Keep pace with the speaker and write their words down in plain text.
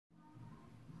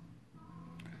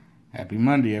Happy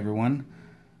Monday, everyone.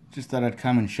 Just thought I'd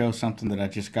come and show something that I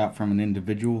just got from an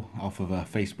individual off of a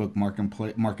Facebook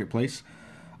marketplace.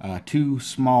 Two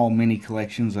small mini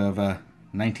collections of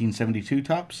 1972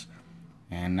 tops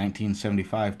and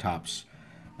 1975 tops.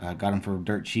 Got them for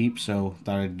dirt cheap, so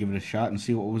thought I'd give it a shot and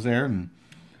see what was there. And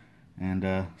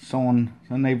a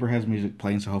neighbor has music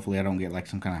playing, so hopefully I don't get like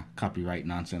some kind of copyright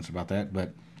nonsense about that.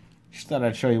 But just thought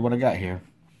I'd show you what I got here.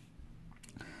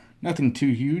 Nothing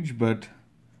too huge, but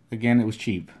again, it was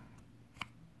cheap.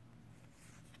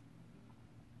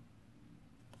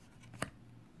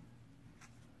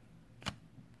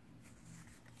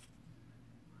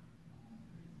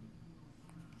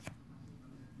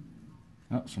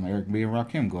 Oh, some Eric B. and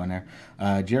Rakim going there.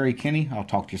 Jerry Kenny, I'll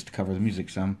talk just to cover the music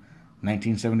some.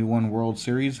 1971 World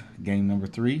Series, game number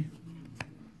 3.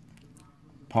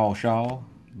 Paul Shaw,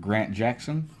 Grant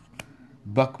Jackson,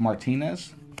 Buck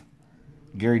Martinez,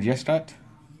 Gary Gestott,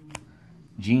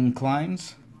 Gene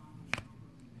Clines,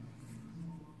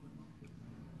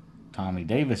 Tommy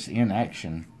Davis in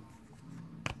action,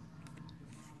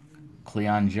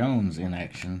 Cleon Jones in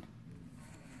action,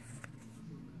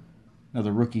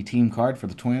 another rookie team card for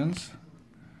the Twins,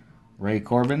 Ray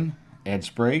Corbin, Ed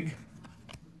Sprague,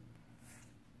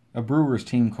 a Brewers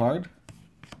team card,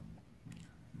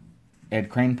 Ed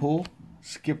Kranepool,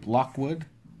 Skip Lockwood,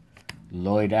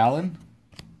 Lloyd Allen,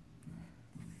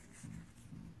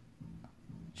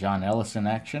 John Ellis in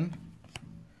action,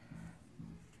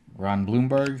 Ron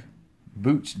Blomberg,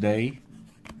 Boots Day,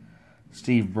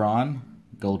 Steve Braun,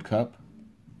 Gold Cup,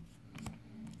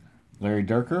 Larry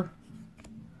Dierker,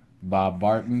 Bob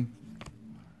Barton,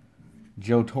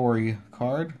 Joe Torre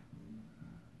card,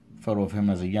 photo of him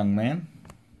as a young man,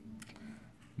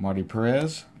 Marty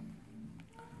Perez,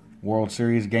 World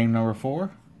Series game number 4,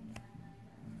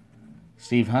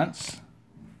 Steve Hunts,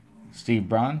 Steve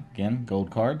Braun, again,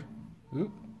 gold card. Oop.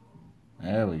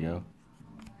 There we go.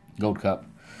 Gold Cup.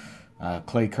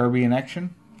 Clay Kirby in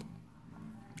action.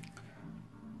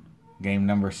 Game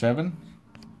number 7.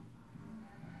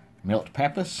 Milt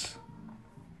Pappas.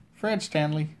 Fred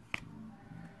Stanley.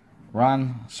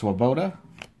 Ron Swoboda.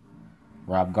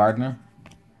 Rob Gardner.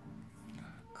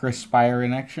 Chris Spire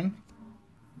in action.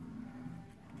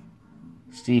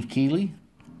 Steve Keeley.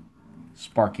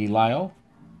 Sparky Lyle.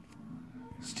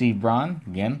 Steve Braun,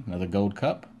 again, another Gold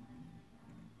Cup.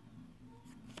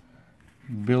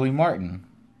 Billy Martin.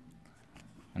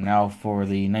 And now for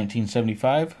the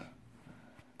 1975.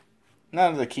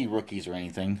 None of the key rookies or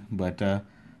anything, but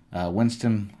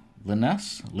Winston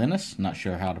Linus, not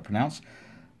sure how to pronounce.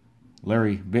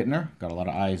 Larry Bittner, got a lot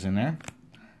of I's in there.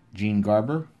 Gene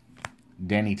Garber,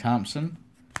 Danny Thompson,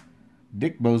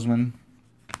 Dick Bozeman,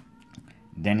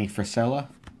 Danny Frisella,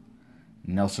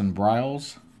 Nelson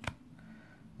Briles,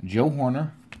 Joe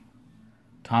Horner,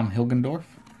 Tom Hilgendorf,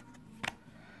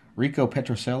 Rico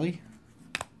Petrocelli,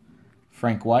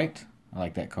 Frank White, I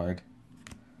like that card,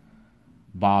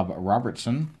 Bob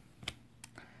Robertson,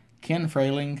 Ken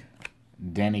Frayling,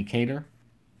 Danny Cater,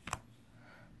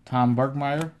 Tom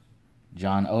Bergmeyer,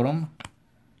 John Odom,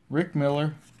 Rick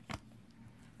Miller.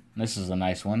 This is a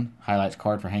nice one. Highlights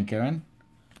card for Hank Aaron.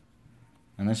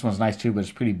 And this one's nice too, but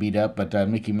it's pretty beat up. But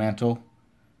Mickey Mantle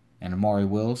and Amari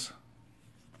Wills.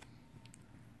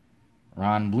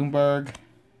 Ron Blomberg,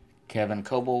 Kevin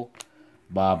Coble,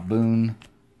 Bob Boone,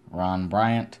 Ron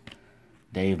Bryant,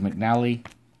 Dave McNally,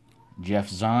 Jeff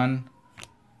Zahn,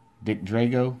 Dick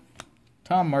Drago,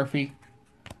 Tom Murphy,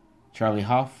 Charlie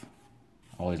Hoff,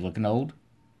 always looking old.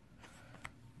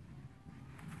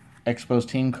 Expos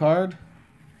team card.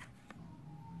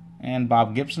 And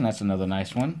Bob Gibson, that's another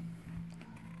nice one.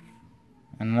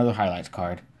 And another highlights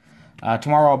card.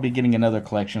 Tomorrow I'll be getting another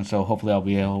collection, so hopefully I'll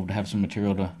be able to have some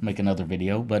material to make another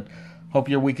video. But hope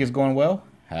your week is going well.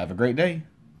 Have a great day.